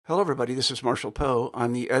Hello, everybody. This is Marshall Poe.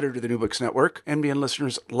 I'm the editor of the New Books Network. NBN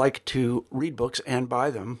listeners like to read books and buy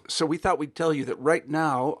them. So we thought we'd tell you that right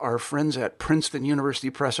now, our friends at Princeton University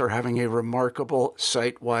Press are having a remarkable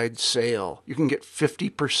site-wide sale. You can get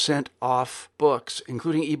 50% off books,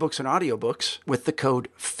 including ebooks and audiobooks, with the code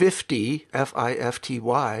 50,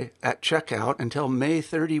 F-I-F-T-Y, at checkout until May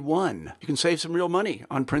 31. You can save some real money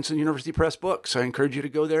on Princeton University Press books. I encourage you to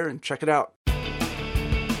go there and check it out.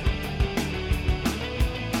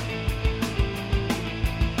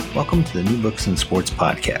 Welcome to the New Books in Sports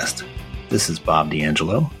podcast. This is Bob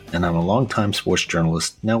D'Angelo, and I'm a longtime sports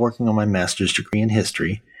journalist now working on my master's degree in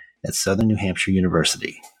history at Southern New Hampshire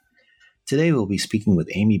University. Today we'll be speaking with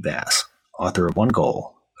Amy Bass, author of One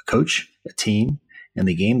Goal, a coach, a team, and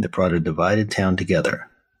the game that brought a divided town together.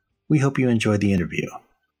 We hope you enjoy the interview.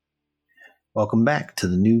 Welcome back to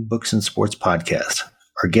the New Books in Sports podcast.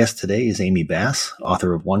 Our guest today is Amy Bass,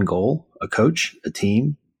 author of One Goal, a coach, a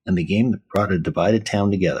team, and the game that brought a divided town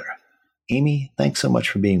together. Amy, thanks so much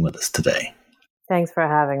for being with us today. Thanks for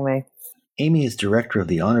having me. Amy is director of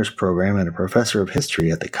the honors program and a professor of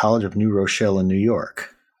history at the College of New Rochelle in New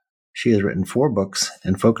York. She has written 4 books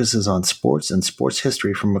and focuses on sports and sports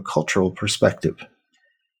history from a cultural perspective.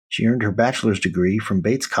 She earned her bachelor's degree from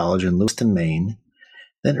Bates College in Lewiston, Maine,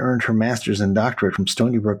 then earned her master's and doctorate from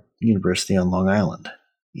Stony Brook University on Long Island.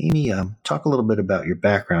 Amy, talk a little bit about your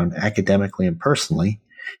background academically and personally,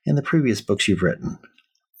 and the previous books you've written.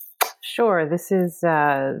 Sure. This is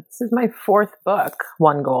my 4th book,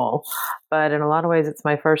 One Goal, but in a lot of ways it's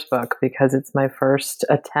my first book because it's my first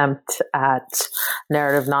attempt at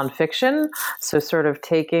narrative nonfiction. So sort of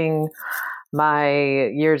taking my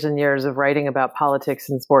years and years of writing about politics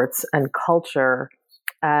and sports and culture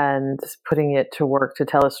and putting it to work to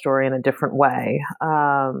tell a story in a different way.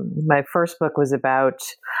 My first book was about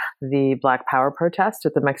the Black Power protest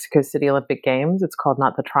at the Mexico City Olympic Games. It's called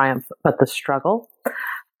Not the Triumph, but the Struggle.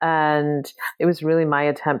 And it was really my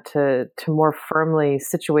attempt to more firmly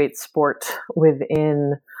situate sport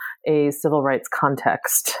within a civil rights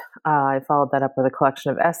context. I followed that up with a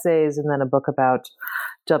collection of essays and then a book about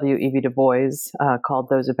W.E.B. Du Bois called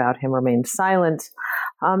Those About Him Remained Silent.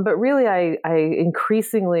 But really, I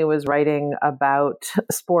increasingly was writing about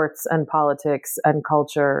sports and politics and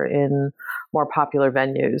culture in more popular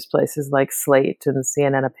venues, places like Slate and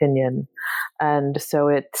CNN Opinion. And so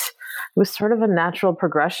it was sort of a natural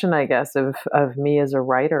progression, I guess, of me as a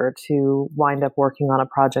writer to wind up working on a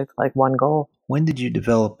project like One Goal. When did you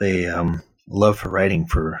develop a love for writing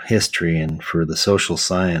for history and for the social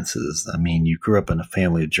sciences? I mean, you grew up in a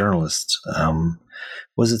family of journalists.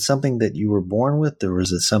 Was it something that you were born with, or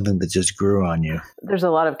was it something that just grew on you? There's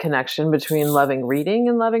a lot of connection between loving reading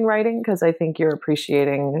and loving writing, because I think you're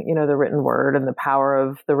appreciating, the written word and the power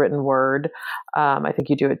of the written word. I think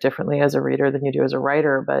you do it differently as a reader than you do as a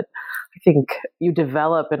writer, but I think you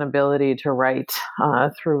develop an ability to write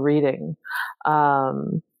through reading.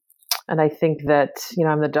 And I think that,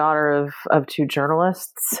 I'm the daughter of 2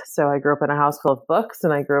 journalists. So I grew up in a house full of books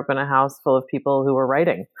and I grew up in a house full of people who were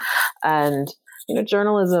writing. And,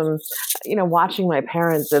 journalism, watching my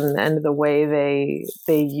parents and the way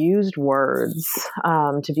they used words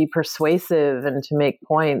to be persuasive and to make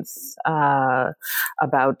points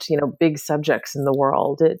about, big subjects in the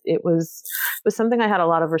world. It was something I had a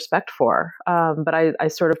lot of respect for. But I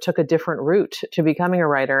sort of took a different route to becoming a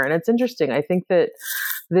writer. And it's interesting. I think that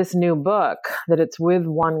this new book, that it's with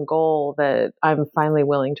One Goal that I'm finally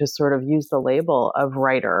willing to sort of use the label of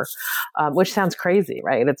writer, which sounds crazy,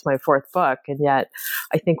 right? It's my 4th book. And yet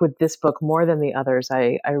I think with this book, more than the others,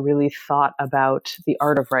 I really thought about the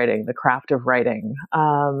art of writing, the craft of writing.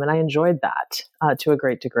 And I enjoyed that to a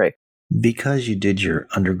great degree. Because you did your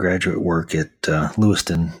undergraduate work at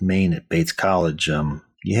Lewiston, Maine at Bates College,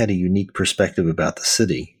 you had a unique perspective about the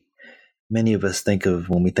city. Many of us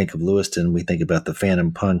when we think of Lewiston, we think about the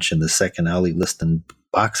Phantom Punch and the second Ali Liston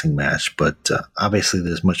boxing match, but obviously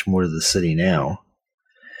there's much more to the city now.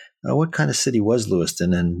 What kind of city was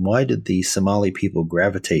Lewiston, and why did the Somali people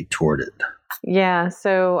gravitate toward it? Yeah,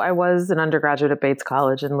 so I was an undergraduate at Bates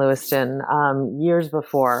College in Lewiston years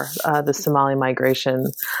before the Somali migration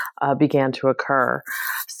began to occur.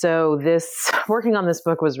 So working on this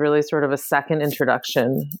book was really sort of a second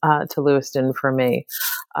introduction to Lewiston for me.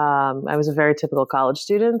 I was a very typical college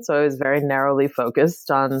student, so I was very narrowly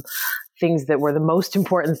focused on things that were the most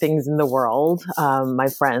important things in the world, my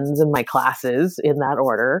friends and my classes in that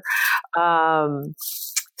order.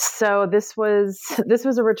 So this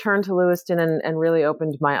was a return to Lewiston and really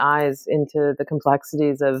opened my eyes into the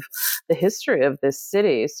complexities of the history of this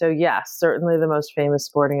city. So yes, certainly the most famous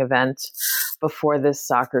sporting event before this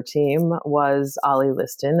soccer team was Ollie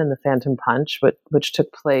Liston and the Phantom Punch, which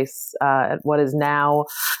took place at what is now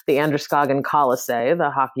the Androscoggin Colisee, the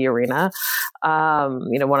hockey arena.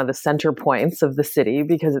 One of the center points of the city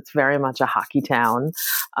because it's very much a hockey town,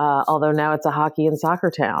 although now it's a hockey and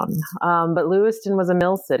soccer town. But Lewiston was a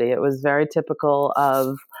mill city. It was very typical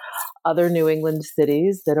of other New England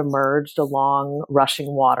cities that emerged along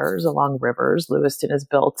rushing waters, along rivers. Lewiston is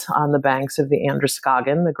built on the banks of the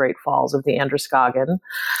Androscoggin, the Great Falls of the Androscoggin.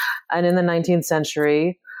 And in the 19th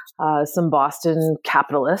century, some Boston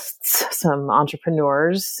capitalists, some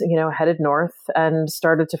entrepreneurs, headed north and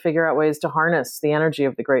started to figure out ways to harness the energy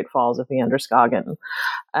of the Great Falls of the Androscoggin.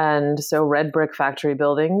 And so red brick factory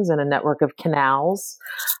buildings and a network of canals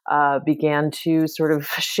began to sort of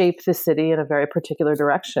shape the city in a very particular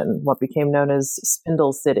direction, what became known as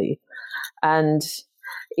Spindle City. And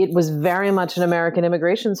it was very much an American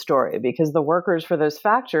immigration story because the workers for those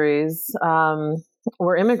factories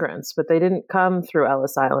were immigrants, but they didn't come through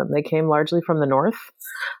Ellis Island. They came largely from the north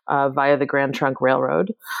via the Grand Trunk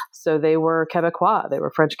Railroad. So they were Quebecois. They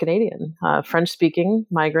were French Canadian, French-speaking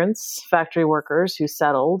migrants, factory workers who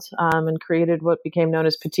settled and created what became known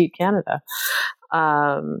as Petite Canada.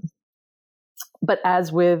 But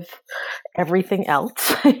as with everything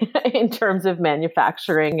else in terms of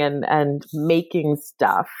manufacturing and making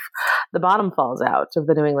stuff, the bottom falls out of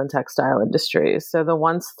the New England textile industry. So the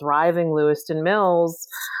once thriving Lewiston mills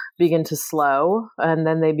begin to slow, and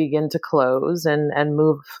then they begin to close and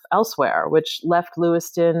move elsewhere, which left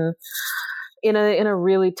Lewiston in a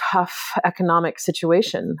really tough economic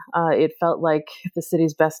situation. It felt like the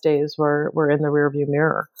city's best days were in the rearview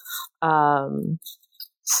mirror.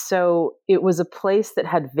 So it was a place that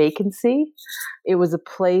had vacancy. It was a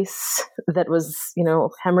place that was,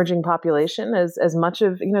 hemorrhaging population as much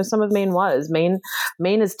of, some of Maine was. Maine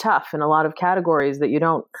is tough in a lot of categories that you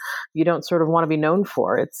don't sort of want to be known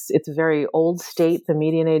for. It's a very old state. The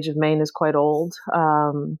median age of Maine is quite old.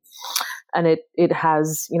 And it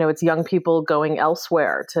has, it's young people going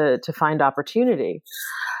elsewhere to find opportunity.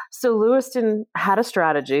 So Lewiston had a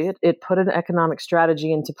strategy. It put an economic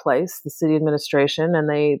strategy into place, the city administration, and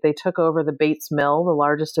they took over the Bates Mill, the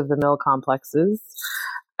largest of the mill complexes,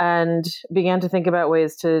 and began to think about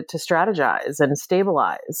ways to strategize and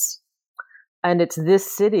stabilize. And it's this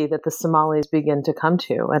city that the Somalis begin to come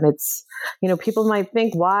to. And it's, people might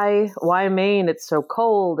think, why Maine? It's so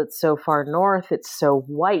cold. It's so far north. It's so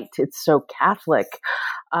white. It's so Catholic.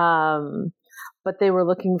 But they were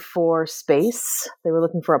looking for space. They were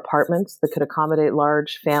looking for apartments that could accommodate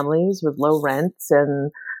large families with low rents and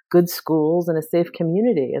good schools and a safe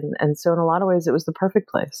community. And so in a lot of ways, it was the perfect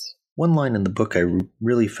place. One line in the book I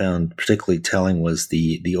really found particularly telling was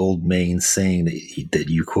the old Maine saying that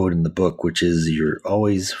you quote in the book, which is, "You're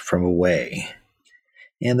always from away."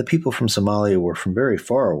 And the people from Somalia were from very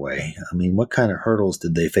far away. I mean, what kind of hurdles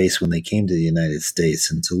did they face when they came to the United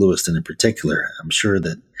States and to Lewiston in particular? I'm sure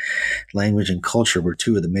that language and culture were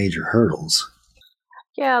two of the major hurdles.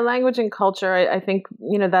 Yeah, language and culture, I think,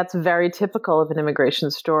 that's very typical of an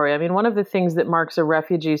immigration story. I mean, one of the things that marks a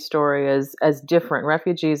refugee story as different,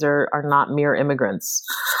 refugees are not mere immigrants.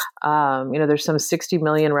 There's some 60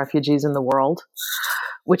 million refugees in the world,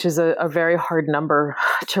 which is a very hard number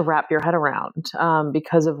to wrap your head around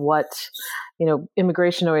because of what,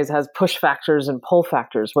 immigration always has push factors and pull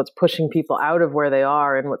factors, what's pushing people out of where they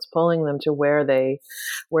are and what's pulling them to where they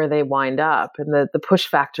wind up. And the push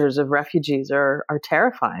factors of refugees are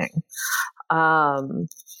terrifying. But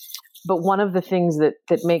one of the things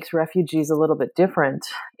that makes refugees a little bit different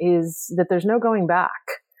is that there's no going back.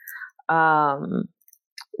 When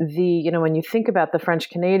you think about the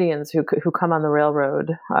French Canadians who come on the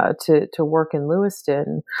railroad to work in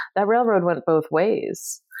Lewiston, that railroad went both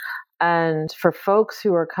ways. And for folks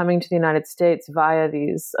who are coming to the United States via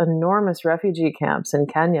these enormous refugee camps in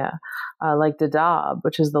Kenya, like Dadaab,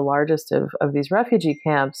 which is the largest of these refugee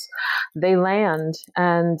camps, they land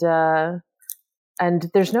and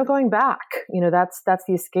there's no going back. That's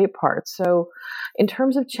the escape part. So in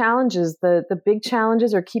terms of challenges, the big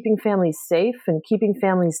challenges are keeping families safe and keeping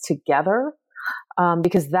families together,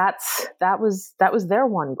 because that was their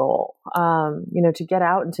one goal, to get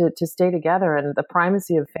out and to stay together. And the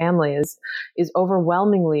primacy of family is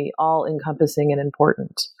overwhelmingly all encompassing and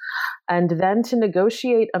important. And then to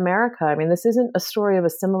negotiate America. I mean, this isn't a story of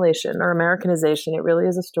assimilation or Americanization. It really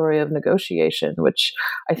is a story of negotiation, which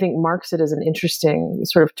I think marks it as an interesting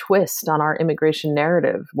sort of twist on our immigration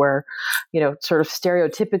narrative where, sort of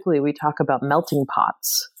stereotypically we talk about melting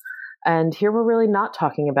pots. And here we're really not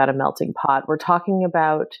talking about a melting pot. We're talking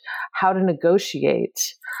about how to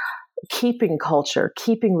negotiate keeping culture,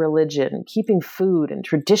 keeping religion, keeping food and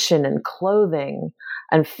tradition and clothing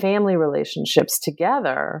and family relationships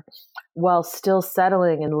together while still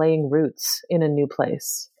settling and laying roots in a new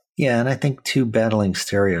place. Yeah, and I think too, battling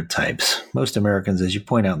stereotypes. Most Americans, as you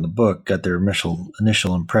point out in the book, got their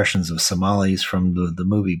initial impressions of Somalis from the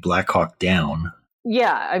movie Black Hawk Down.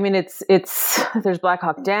 Yeah, I mean, it's there's Black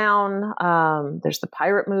Hawk Down, there's the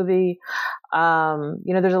pirate movie.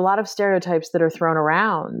 There's a lot of stereotypes that are thrown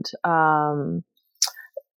around.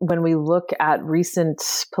 When we look at recent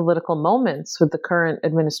political moments with the current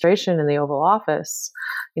administration in the Oval Office,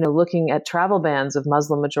 looking at travel bans of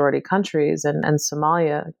Muslim majority countries and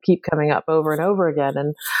Somalia keep coming up over and over again.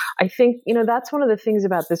 And I think, that's one of the things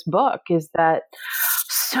about this book is that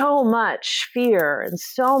so much fear and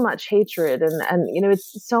so much hatred and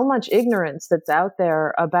it's so much ignorance that's out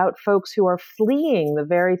there about folks who are fleeing the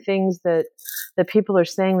very things that people are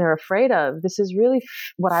saying they're afraid of. This is really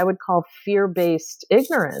what I would call fear-based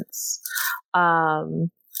ignorance. And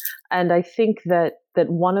I think that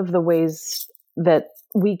one of the ways that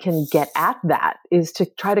we can get at that is to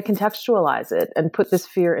try to contextualize it and put this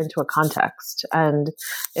fear into a context. And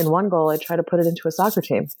in One Goal, I try to put it into a soccer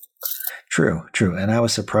team. True. And I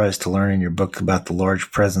was surprised to learn in your book about the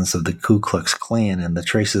large presence of the Ku Klux Klan and the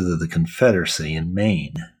traces of the Confederacy in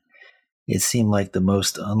Maine. It seemed like the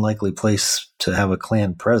most unlikely place to have a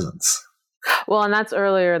Klan presence. Well, and that's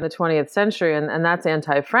earlier in the 20th century, and that's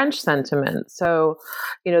anti-French sentiment. So,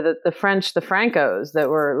 the French, the Francos that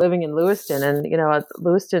were living in Lewiston, and,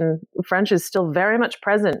 Lewiston, French is still very much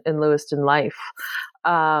present in Lewiston life.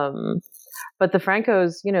 But the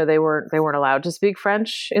Francos, they weren't allowed to speak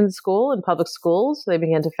French in school, in public schools. They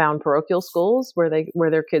began to found parochial schools where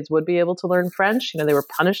their kids would be able to learn French. They were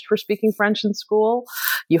punished for speaking French in school.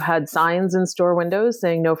 You had signs in store windows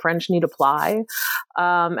saying no French need apply.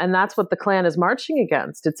 And that's what the Klan is marching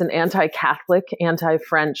against. It's an anti-Catholic,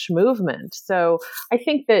 anti-French movement. So I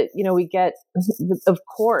think that, we get, of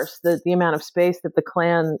course, the amount of space that the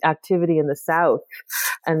Klan activity in the South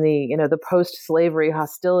and the post-slavery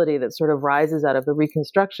hostility that sort of rises out of the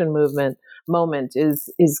Reconstruction moment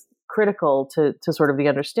is critical to sort of the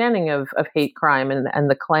understanding of hate crime and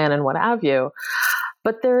the Klan and what have you.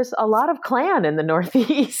 But there's a lot of Klan in the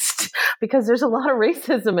Northeast because there's a lot of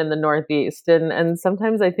racism in the Northeast. And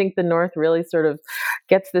sometimes I think the North really sort of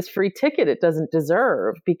gets this free ticket it doesn't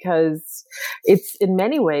deserve because it's in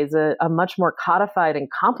many ways a much more codified and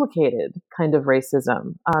complicated kind of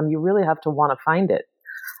racism. You really have to want to find it.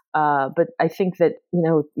 But I think that,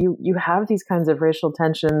 you have these kinds of racial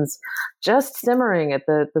tensions just simmering at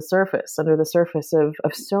the surface, under the surface of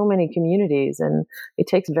so many communities. And it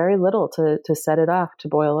takes very little to set it off, to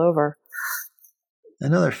boil over.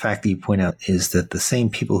 Another fact that you point out is that the same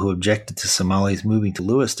people who objected to Somalis moving to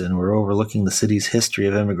Lewiston were overlooking the city's history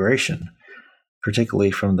of immigration, particularly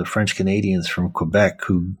from the French Canadians from Quebec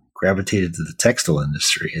who gravitated to the textile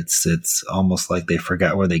industry. It's almost like they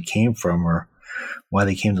forgot where they came from or why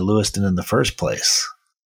they came to Lewiston in the first place.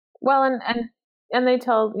 Well, and they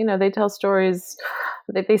tell stories,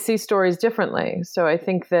 they see stories differently. So I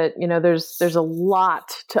think that, there's a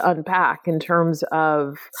lot to unpack in terms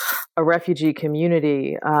of a refugee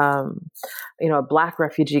community, a Black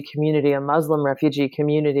refugee community, a Muslim refugee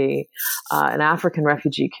community, an African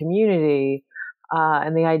refugee community,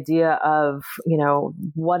 and the idea of,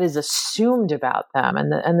 what is assumed about them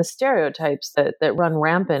and the stereotypes that run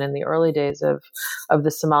rampant in the early days of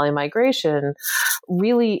the Somali migration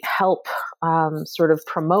really help sort of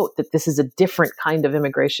promote that this is a different kind of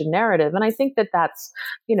immigration narrative. And I think that that's,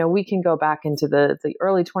 we can go back into the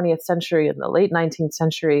early 20th century and the late 19th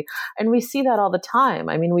century, and we see that all the time.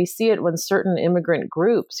 I mean, we see it when certain immigrant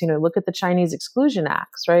groups, look at the Chinese Exclusion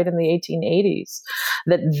Acts, right, in the 1880s,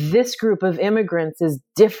 that this group of immigrants is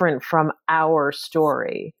different from our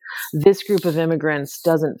story. This group of immigrants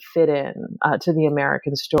doesn't fit in to the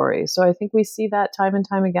American story. So I think we see that time and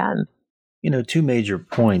time again. Two major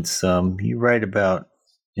points. You write about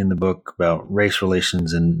in the book about race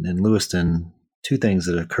relations in Lewiston, two things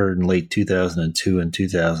that occurred in late 2002 and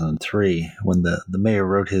 2003 when the mayor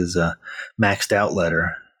wrote his maxed out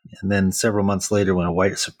letter. And then several months later when a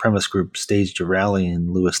white supremacist group staged a rally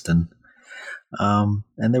in Lewiston. And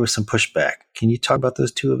there was some pushback. Can you talk about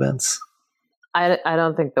those two events? I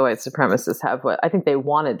don't think the white supremacists have I think they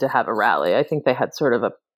wanted to have a rally. I think they had sort of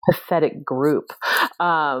a pathetic group.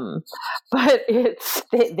 But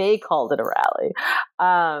they called it a rally.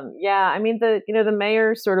 I mean, the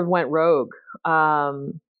mayor sort of went rogue,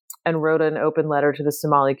 and wrote an open letter to the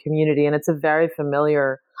Somali community. And it's a very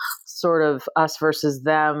familiar sort of us versus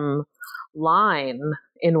them line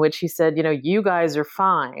in which he said, you guys are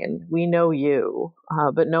fine. We know you,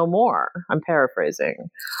 but no more. I'm paraphrasing.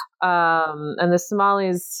 And the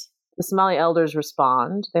Somali elders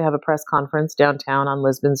respond. They have a press conference downtown on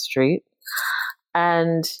Lisbon Street.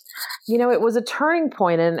 And, it was a turning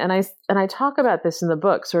point. And I talk about this in the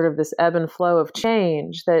book, sort of this ebb and flow of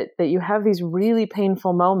change, that you have these really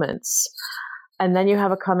painful moments, and then you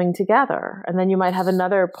have a coming together, and then you might have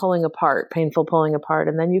another painful pulling apart,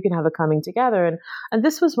 and then you can have a coming together. And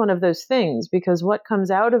this was one of those things, because what comes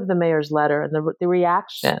out of the mayor's letter and the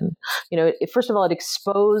reaction, first of all, it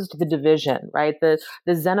exposed the division, right? The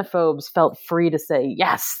xenophobes felt free to say,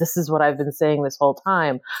 yes, this is what I've been saying this whole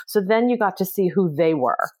time. So then you got to see who they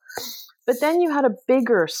were. But then you had a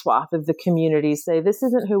bigger swath of the community say, this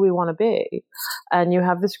isn't who we want to be. And you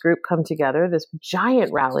have this group come together, this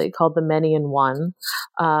giant rally called the Many in One,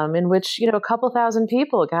 in which, a couple thousand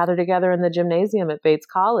people gather together in the gymnasium at Bates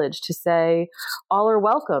College to say, all are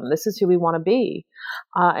welcome. This is who we want to be.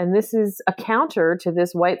 And this is a counter to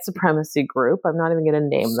this white supremacy group. I'm not even going to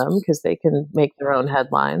name them because they can make their own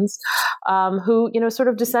headlines, who, sort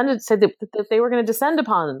of said that they were going to descend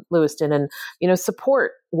upon Lewiston and,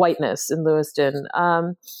 support whiteness in Lewiston.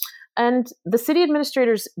 And the city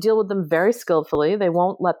administrators deal with them very skillfully. They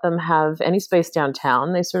won't let them have any space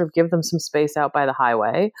downtown. They sort of give them some space out by the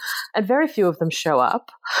highway, and very few of them show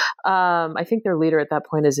up. I think their leader at that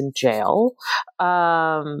point is in jail.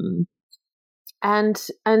 And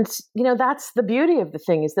that's the beauty of the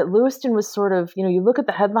thing, is that Lewiston was sort of, you look at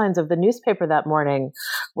the headlines of the newspaper that morning,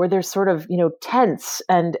 where they're sort of, tense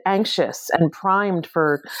and anxious and primed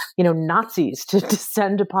for, Nazis to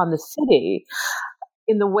descend upon the city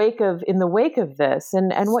in the wake of this.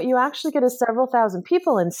 And what you actually get is several thousand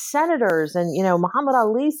people and senators, and, Muhammad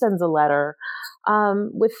Ali sends a letter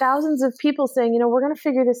with thousands of people saying, we're going to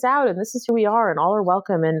figure this out, and this is who we are, and all are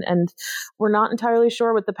welcome. And we're not entirely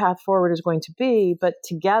sure what the path forward is going to be, but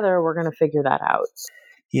together we're going to figure that out.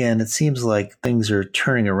 Yeah, and it seems like things are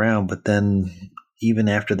turning around, but then even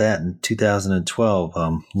after that, in 2012,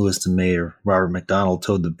 Lewiston Mayor Robert McDonald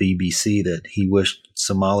told the BBC that he wished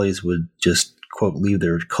Somalis would just, quote, leave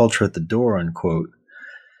their culture at the door, unquote.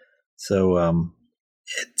 So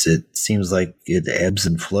it seems like it ebbs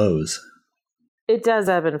and flows. It does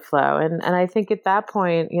ebb and flow. And I think at that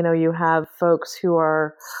point, you have folks who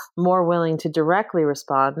are more willing to directly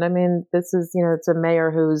respond. I mean, this is, it's a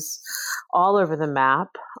mayor who's all over the map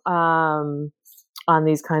on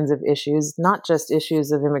these kinds of issues, not just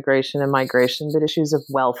issues of immigration and migration, but issues of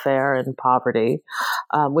welfare and poverty,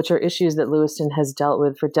 which are issues that Lewiston has dealt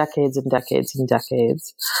with for decades and decades and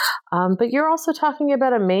decades. But you're also talking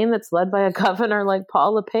about a Maine that's led by a governor like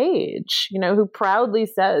Paul LePage, who proudly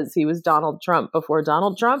says he was Donald Trump before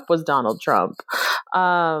Donald Trump was Donald Trump.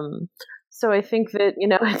 So I think that,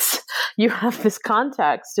 you have this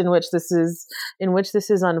context in which this is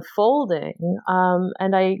unfolding.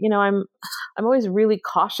 And I'm always really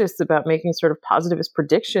cautious about making sort of positivist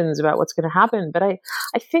predictions about what's going to happen. But I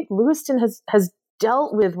think Lewiston has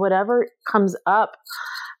dealt with whatever comes up.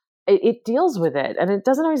 It deals with it, and it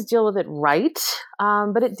doesn't always deal with it right,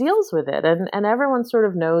 but it deals with it, and everyone sort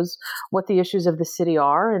of knows what the issues of the city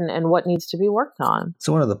are and what needs to be worked on.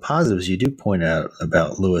 So one of the positives you do point out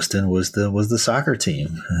about Lewiston was the soccer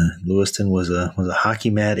team. Lewiston was a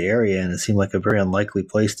hockey mad area, and it seemed like a very unlikely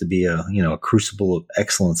place to be a crucible of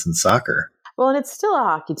excellence in soccer. Well, and it's still a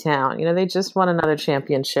hockey town. They just won another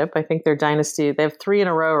championship. I think their dynasty, they have 3 in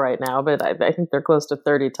a row right now, but I think they're close to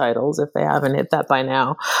 30 titles if they haven't hit that by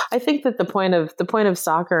now. I think that the point of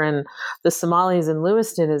soccer and the Somalis in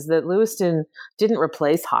Lewiston is that Lewiston didn't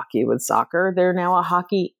replace hockey with soccer. They're now a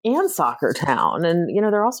hockey and soccer town. And,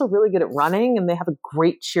 they're also really good at running, and they have a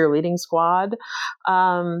great cheerleading squad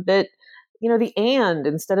that the and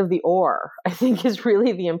instead of the or, I think, is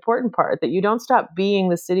really the important part, that you don't stop being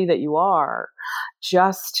the city that you are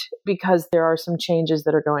just because there are some changes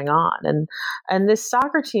that are going on. And this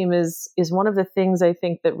soccer team is one of the things I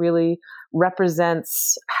think that really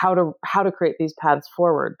represents how to create these paths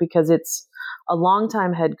forward, because it's a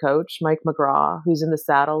longtime head coach, Mike McGraw, who's in the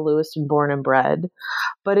saddle, Lewiston born and bred,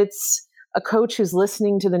 but it's a coach who's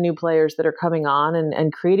listening to the new players that are coming on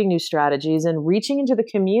and creating new strategies and reaching into the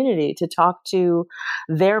community to talk to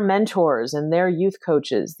their mentors and their youth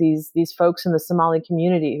coaches, these folks in the Somali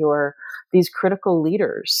community who are these critical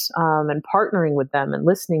leaders, and partnering with them and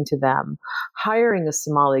listening to them, hiring a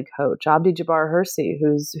Somali coach, Abdi Jabbar Hirsi,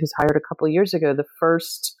 who's hired a couple of years ago, the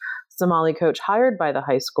first Somali coach hired by the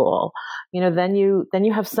high school. Then you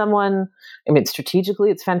have someone, I mean, strategically,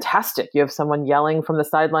 it's fantastic. You have someone yelling from the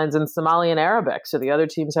sidelines in Somali and Arabic, so the other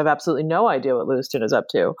teams have absolutely no idea what Lewiston is up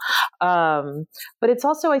to. But it's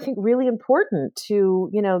also, I think, really important to,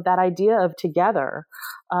 that idea of together.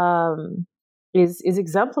 Is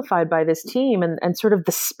exemplified by this team and sort of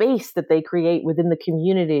the space that they create within the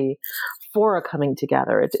community for a coming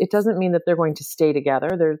together. It doesn't mean that they're going to stay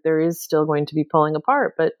together. There is still going to be pulling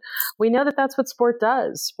apart, but we know that that's what sport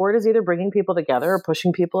does. Sport is either bringing people together or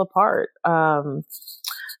pushing people apart. And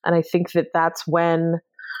I think that that's when,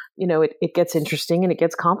 it gets interesting and it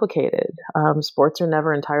gets complicated. Sports are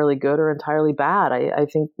never entirely good or entirely bad. I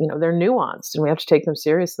think, they're nuanced and we have to take them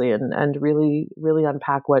seriously and really, really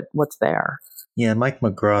unpack what's there. Yeah, Mike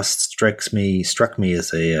McGraw struck me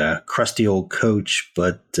as a crusty old coach,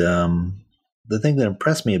 but the thing that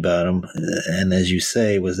impressed me about him, and as you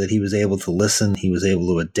say, was that he was able to listen, he was able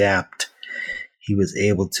to adapt, he was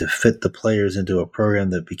able to fit the players into a program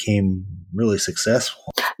that became really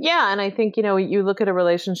successful. Yeah, and I think, you look at a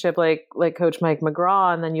relationship like Coach Mike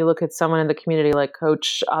McGraw, and then you look at someone in the community like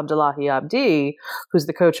Coach Abdullahi Abdi, who's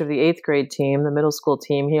the coach of the 8th grade team, the middle school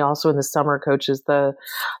team. He also in the summer coaches the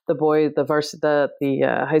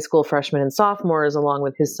high school freshmen and sophomores, along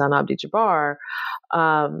with his son Abdi Jabbar.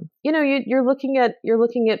 You're looking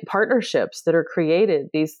at partnerships that are created.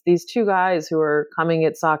 These two guys who are coming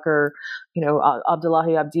at soccer,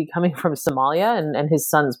 Abdullahi Abdi coming from Somalia and his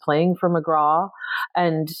son's playing for McGraw,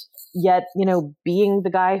 and yet, being the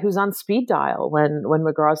guy who's on speed dial when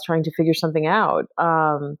McGraw's trying to figure something out,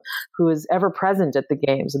 who is ever present at the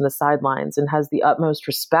games and the sidelines and has the utmost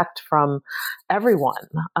respect from everyone,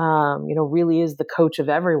 really is the coach of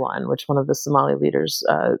everyone, which one of the Somali leaders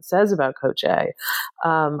says about Coach A.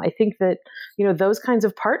 I think that, those kinds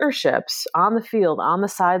of partnerships on the field, on the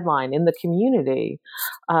sideline, in the community,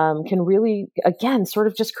 can really, again, sort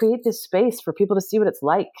of just create this space for people to see what it's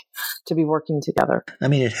like to be working together. I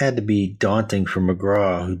mean, it had to be daunting for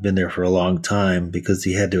McGraw, who'd been there for a long time, because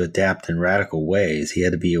he had to adapt in radical ways. He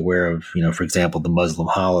had to be aware of, for example, the Muslim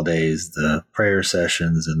holidays, the prayer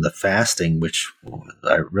sessions, and the fasting, which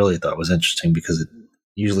I really thought was interesting because it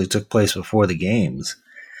usually took place before the games.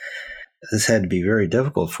 This had to be very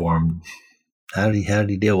difficult for him. How did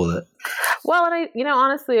he deal with it? Well, and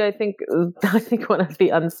honestly, I think one of the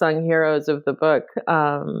unsung heroes of the book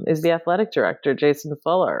is the athletic director, Jason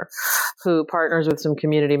Fuller, who partners with some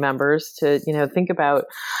community members to, think about,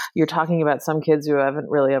 you're talking about some kids who haven't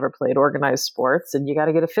really ever played organized sports, and you got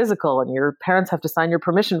to get a physical, and your parents have to sign your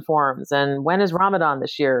permission forms. And when is Ramadan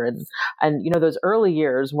this year? And those early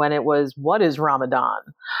years when it was, what is Ramadan?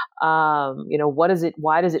 What is it?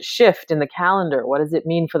 Why does it shift in the calendar? What does it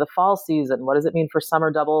mean for the fall season? What does it mean for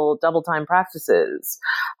summer double time practices?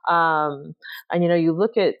 And you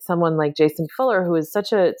look at someone like Jason Fuller, who is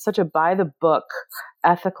such a by the book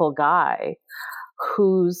ethical guy,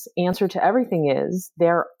 whose answer to everything is,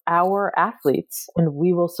 they're our athletes and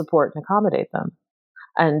we will support and accommodate them.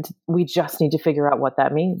 And we just need to figure out what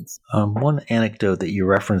that means. One anecdote that you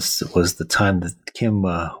referenced was the time that Kim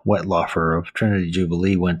Wetlaufer of Trinity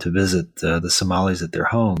Jubilee went to visit the Somalis at their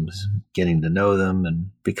homes, getting to know them and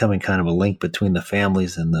becoming kind of a link between the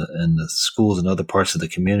families and the schools and other parts of the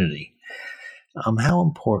community. How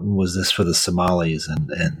important was this for the Somalis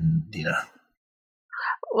and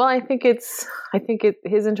Well, I think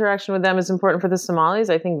his interaction with them is important for the Somalis.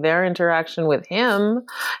 I think their interaction with him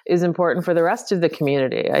is important for the rest of the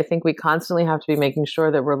community. I think we constantly have to be making sure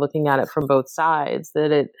that we're looking at it from both sides,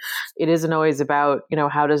 that it isn't always about,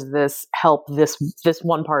 how does this help this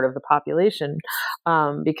one part of the population?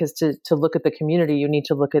 Because to look at the community, you need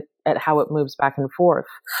to look at how it moves back and forth.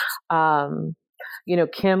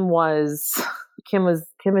 Kim is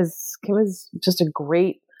just a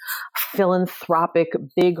great philanthropic,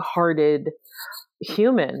 big-hearted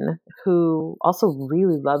human who also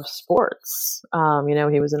really loves sports.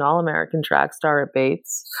 He was an All-American track star at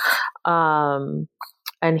Bates.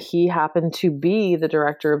 And he happened to be the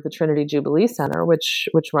director of the Trinity Jubilee Center, which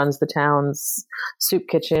runs the town's soup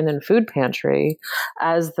kitchen and food pantry,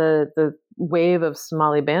 as the wave of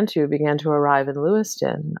Somali Bantu began to arrive in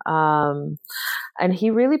Lewiston. And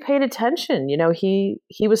he really paid attention.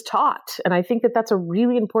 He was taught. And I think that that's a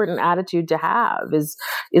really important attitude to have,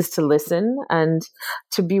 is to listen and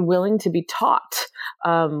to be willing to be taught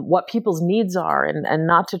what people's needs are, and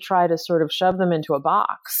not to try to sort of shove them into a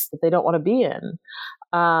box that they don't want to be in.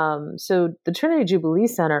 So the Trinity Jubilee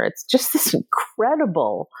Center, it's just this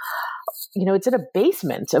incredible, it's in a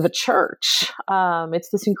basement of a church. It's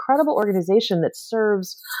this incredible organization organization that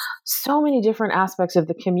serves so many different aspects of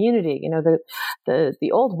the community. You know,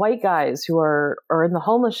 the old white guys who are in the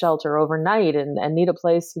homeless shelter overnight and need a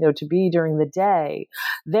place, you know, to be during the day.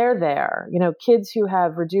 They're there. You know, kids who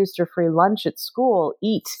have reduced or free lunch at school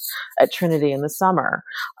eat at Trinity in the summer.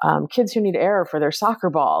 Kids who need air for their soccer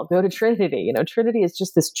ball go to Trinity. You know, Trinity is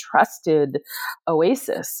just this trusted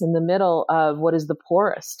oasis in the middle of what is the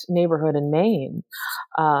poorest neighborhood in Maine,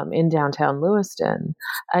 in downtown Lewiston.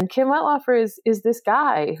 And Kim Wetlaufer is this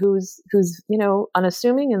guy who's you know,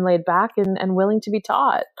 unassuming and laid back and willing to be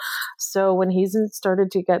taught. So when he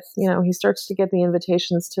started to get, you know, he starts to get the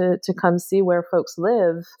invitations to come see where folks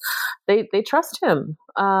live, they trust him.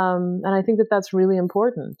 And I think that that's really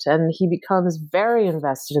important. And he becomes very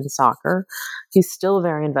invested in soccer. He's still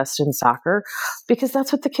very invested in soccer because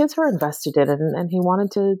that's what the kids were invested in. And he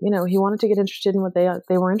wanted to, you know, get interested in what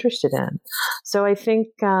they were interested in. So I think,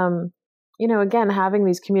 you know, again, having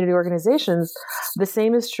these community organizations, the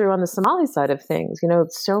same is true on the Somali side of things. You know,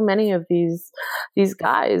 so many of these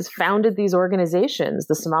guys founded these organizations,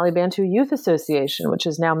 the Somali Bantu Youth Association, which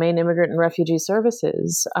is now Maine Immigrant and Refugee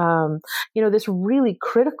Services. You know, this really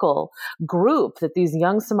critical group that these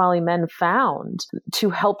young Somali men found to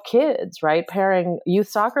help kids, right? Pairing youth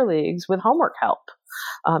soccer leagues with homework help.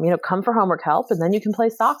 You know, come for homework help and then you can play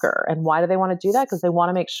soccer. And why do they want to do that? Because they want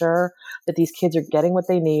to make sure that these kids are getting what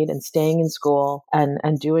they need and staying in school and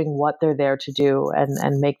doing what they're there to do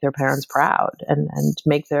and make their parents proud and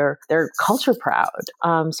make their culture proud.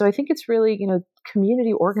 So I think it's really, you know,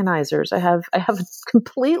 community organizers. I have a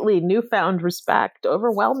completely newfound respect,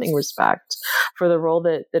 overwhelming respect for the role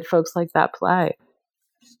that folks like that play.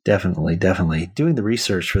 Definitely. Doing the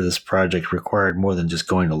research for this project required more than just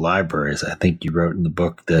going to libraries. I think you wrote in the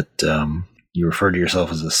book that you refer to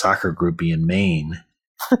yourself as a soccer groupie in Maine.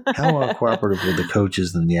 How cooperative were the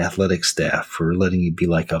coaches and the athletic staff for letting you be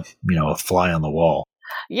like a fly on the wall?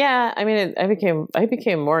 Yeah, I mean, I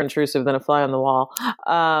became more intrusive than a fly on the wall.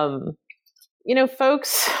 You know,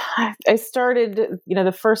 folks, I started, you know,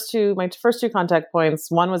 my first two contact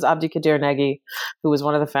points. One was Abdi Kadir Negi, who was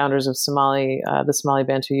one of the founders of the Somali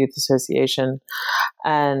Bantu Youth Association.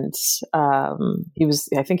 And I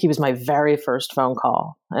think he was my very first phone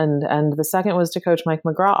call. And the second was to Coach Mike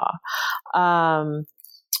McGraw.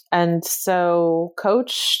 And so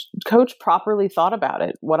Coach properly thought about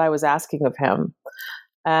it, what I was asking of him.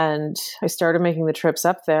 And I started making the trips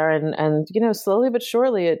up there and, you know, slowly but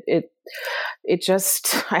surely it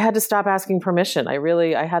just, I had to stop asking permission.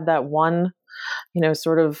 I had that one, you know,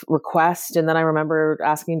 sort of request. And then I remember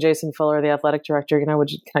asking Jason Fuller, the athletic director, you know,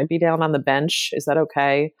 can I be down on the bench? Is that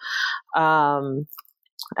okay? And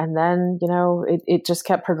then, you know, it just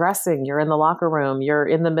kept progressing. You're in the locker room. You're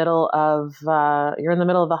in the middle of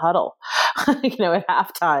the huddle, you know, at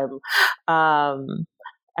halftime.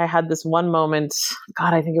 I had this one moment,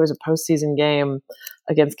 God, I think it was a postseason game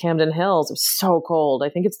against Camden Hills. It was so cold. I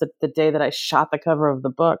think it's the day that I shot the cover of the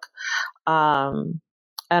book. And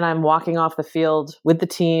I'm walking off the field with the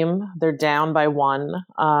team. They're down by 1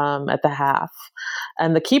 at the half.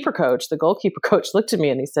 And the goalkeeper coach looked at me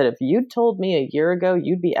and he said, if you'd told me a year ago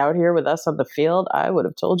you'd be out here with us on the field, I would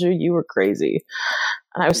have told you were crazy.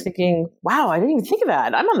 And I was thinking, wow, I didn't even think of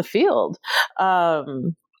that. I'm on the field.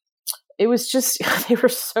 It was just, they were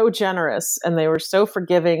so generous and they were so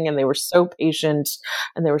forgiving and they were so patient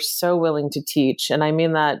and they were so willing to teach. And I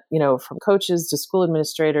mean that, you know, from coaches to school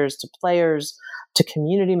administrators to players to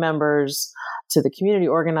community members to the community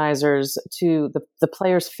organizers to the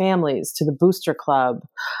players' families to the booster club.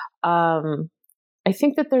 I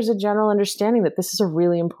think that there's a general understanding that this is a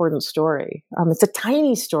really important story. It's a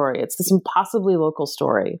tiny story. It's this impossibly local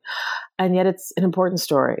story. And yet it's an important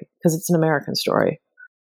story because it's an American story.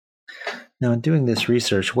 Now, in doing this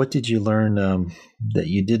research, what did you learn that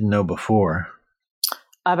you didn't know before?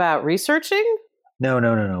 About researching? No.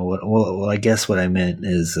 Well, I guess what I meant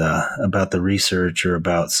is about the research or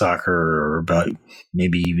about soccer or about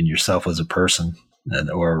maybe even yourself as a person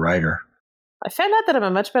or a writer. I found out that I'm a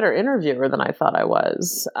much better interviewer than I thought I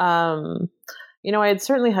was. You know, I had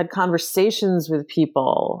certainly had conversations with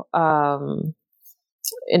people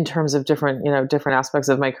in terms of different aspects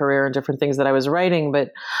of my career and different things that I was writing,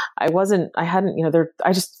 but I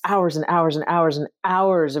just hours and hours and hours and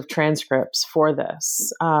hours of transcripts for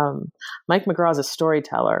this. Mike McGraw is a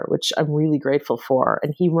storyteller, which I'm really grateful for.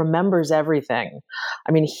 And he remembers everything.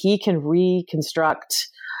 I mean, he can reconstruct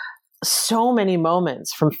so many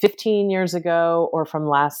moments from 15 years ago or from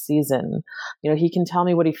last season. You know, he can tell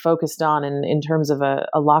me what he focused on in terms of a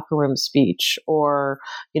locker room speech or,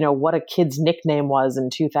 you know, what a kid's nickname was in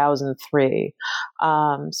 2003.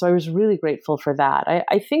 So I was really grateful for that.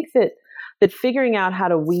 I think that that figuring out how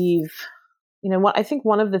to weave, what I think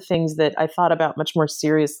one of the things that I thought about much more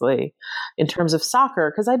seriously in terms of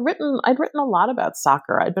soccer, because I'd written a lot about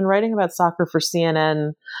soccer. I'd been writing about soccer for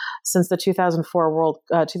CNN since the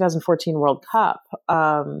 2014 World Cup.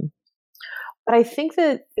 But I think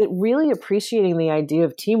that really appreciating the idea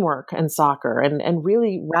of teamwork and soccer and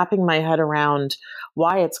really wrapping my head around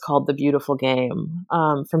why it's called the beautiful game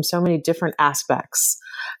from so many different aspects,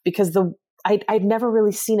 because I'd never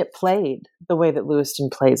really seen it played the way that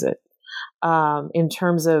Lewiston plays it. In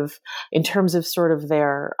terms of sort of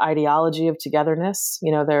their ideology of togetherness,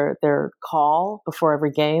 their call before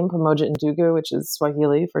every game, Pamoja Ndugu, which is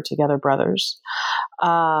Swahili for Together Brothers.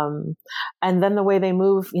 And then the way they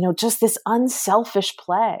move, just this unselfish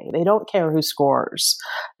play. They don't care who scores.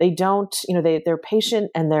 They don't, they're patient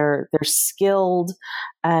and they're skilled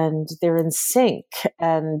and they're in sync.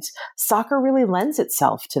 And soccer really lends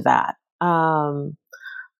itself to that.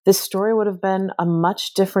 This story would have been a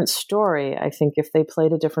much different story, I think, if they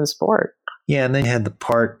played a different sport. Yeah, and they had the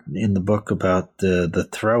part in the book about the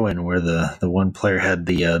throw-in where the one player had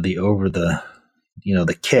the over the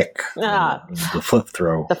kick, the flip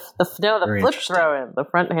throw. The flip throw-in, the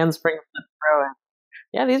front handspring flip throw-in.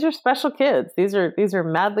 Yeah, these are special kids. These are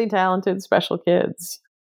madly talented special kids.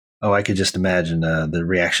 Oh, I could just imagine the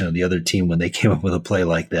reaction of the other team when they came up with a play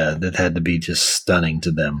like that. That had to be just stunning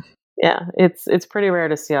to them. Yeah, it's pretty rare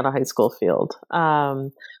to see on a high school field.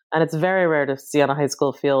 And it's very rare to see on a high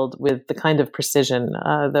school field with the kind of precision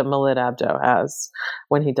that Malid Abdo has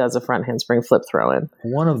when he does a front handspring flip throw-in.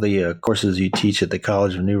 One of the courses you teach at the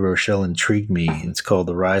College of New Rochelle intrigued me. It's called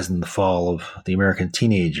The Rise and the Fall of the American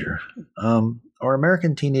Teenager. Are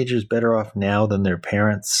American teenagers better off now than their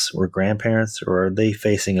parents or grandparents, or are they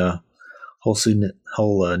facing a whole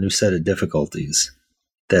new set of difficulties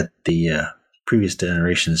that the previous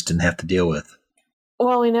generations didn't have to deal with?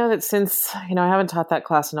 Well, we know that since, I haven't taught that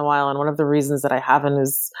class in a while, and one of the reasons that I haven't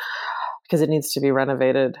is because it needs to be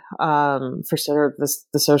renovated for sort of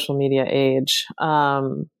the social media age.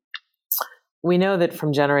 We know that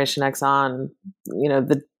from Generation X on,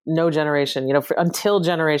 no generation, until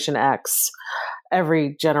Generation X,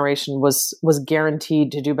 every generation was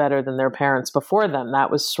guaranteed to do better than their parents before them.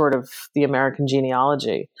 That was sort of the American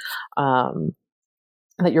genealogy.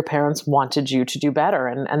 That your parents wanted you to do better,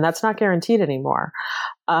 and that's not guaranteed anymore.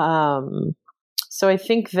 So I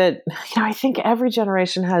think that I think every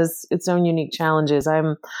generation has its own unique challenges.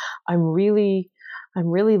 I'm really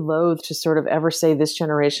loath to sort of ever say this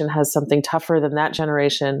generation has something tougher than that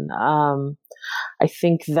generation. I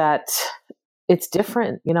think that it's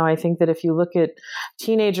different. I think that if you look at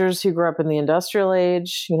teenagers who grew up in the industrial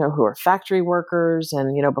age, who are factory workers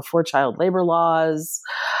and before child labor laws.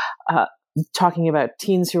 Talking about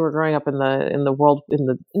teens who were growing up in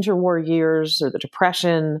the interwar years or the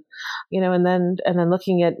Depression, and then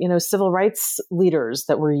looking at civil rights leaders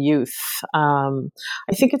that were youth. I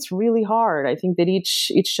think it's really hard. I think that each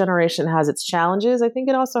generation has its challenges. I think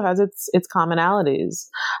it also has its commonalities.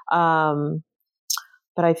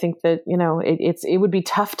 But I think that it would be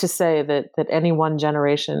tough to say that any one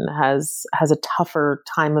generation has a tougher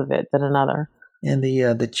time of it than another. And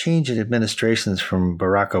the change in administrations from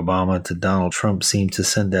Barack Obama to Donald Trump seem to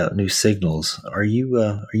send out new signals. Are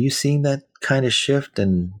you seeing that kind of shift?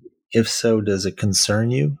 And if so, does it concern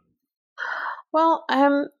you? Well,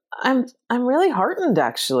 I'm really heartened,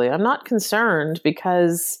 actually. I'm not concerned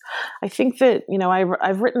because I think that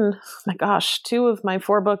I've written, my gosh, 2 of my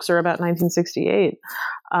 4 books are about 1968,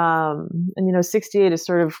 and 68 is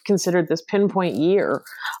sort of considered this pinpoint year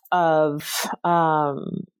of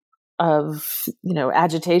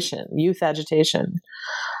agitation, youth agitation.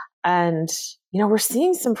 And, we're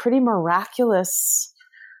seeing some pretty miraculous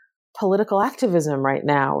political activism right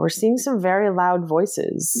now. We're seeing some very loud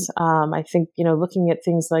voices. I think, looking at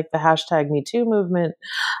things like the hashtag #MeToo movement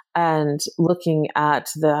and looking at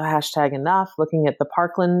the hashtag #Enough, looking at the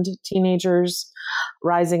Parkland teenagers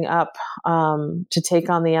rising up to take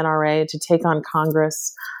on the NRA, to take on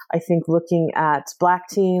Congress. I think looking at Black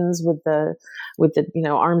teens with the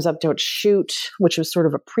Arms Up, Don't Shoot, which was sort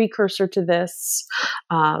of a precursor to this.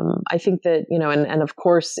 I think that, and of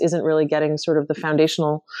course isn't really getting sort of the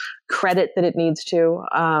foundational credit that it needs to,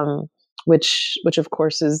 which of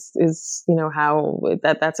course is how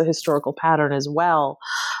that's a historical pattern as well.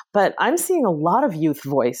 But I'm seeing a lot of youth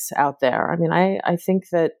voice out there. I mean, I think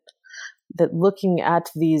that looking at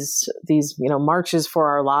these marches for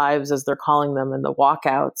our lives, as they're calling them, and the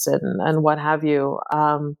walkouts and what have you,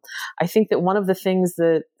 I think that one of the things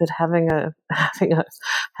that having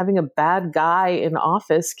a bad guy in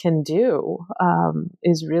office can do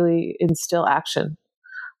is really instill action,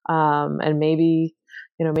 and maybe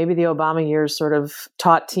maybe the Obama years sort of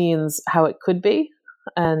taught teens how it could be,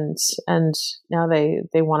 and now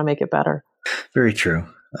they want to make it better. Very true.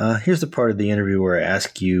 Here's the part of the interview where I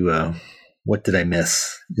ask you, what did I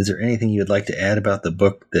miss? Is there anything you'd like to add about the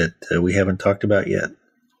book that we haven't talked about yet?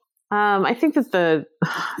 I think that the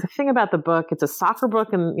thing about the book, it's a soccer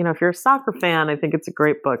book, and if you're a soccer fan, I think it's a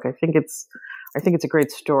great book. I think it's a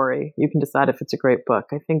great story. You can decide if it's a great book.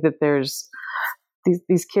 I think that there's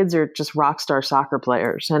these kids are just rock star soccer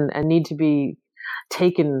players and need to be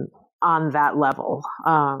taken on that level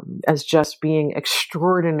as just being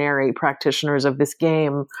extraordinary practitioners of this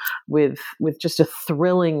game with just a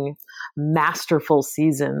thrilling, masterful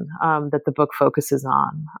season that the book focuses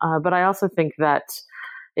on. But I also think that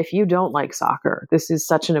if you don't like soccer, this is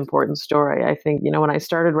such an important story. I think, when I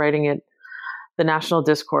started writing it, the national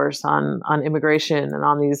discourse on immigration and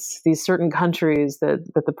on these certain countries that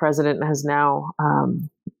the president has now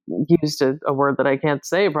used a word that I can't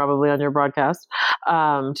say probably on your broadcast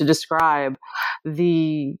to describe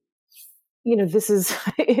this is,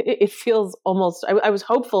 it feels almost, I was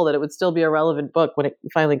hopeful that it would still be a relevant book when it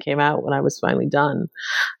finally came out, when I was finally done.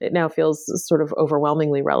 It now feels sort of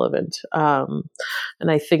overwhelmingly relevant. And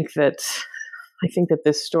I think that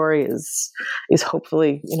this story is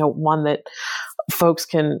hopefully, one that folks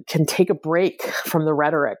can take a break from the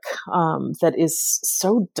rhetoric that is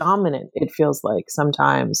so dominant, it feels like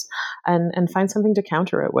sometimes, and find something to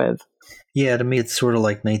counter it with. Yeah, to me, it's sort of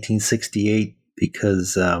like 1968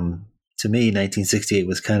 because to me, 1968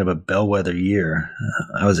 was kind of a bellwether year.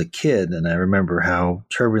 I was a kid, and I remember how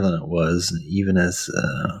turbulent it was. Even as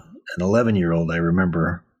an 11-year-old, I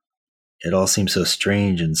remember it all seemed so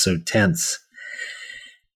strange and so tense.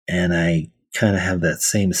 And I kind of have that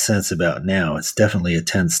same sense about now. It's definitely a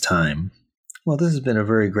tense time. Well, this has been a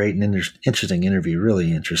very great and interesting interview,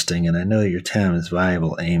 really interesting. And I know your time is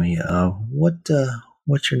valuable, Amy. What's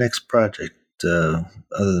your next project other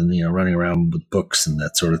than running around with books and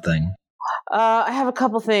that sort of thing? I have a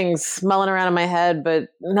couple things mulling around in my head, but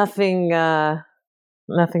nothing that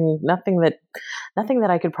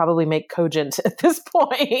I could probably make cogent at this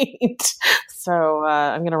point. So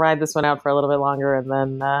I'm going to ride this one out for a little bit longer,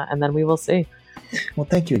 and then we will see. Well,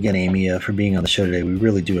 thank you again, Amy, for being on the show today. We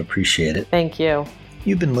really do appreciate it. Thank you.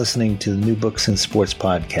 You've been listening to the New Books in Sports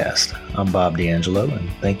podcast. I'm Bob D'Angelo, and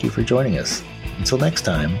thank you for joining us. Until next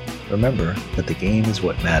time, remember that the game is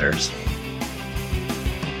what matters.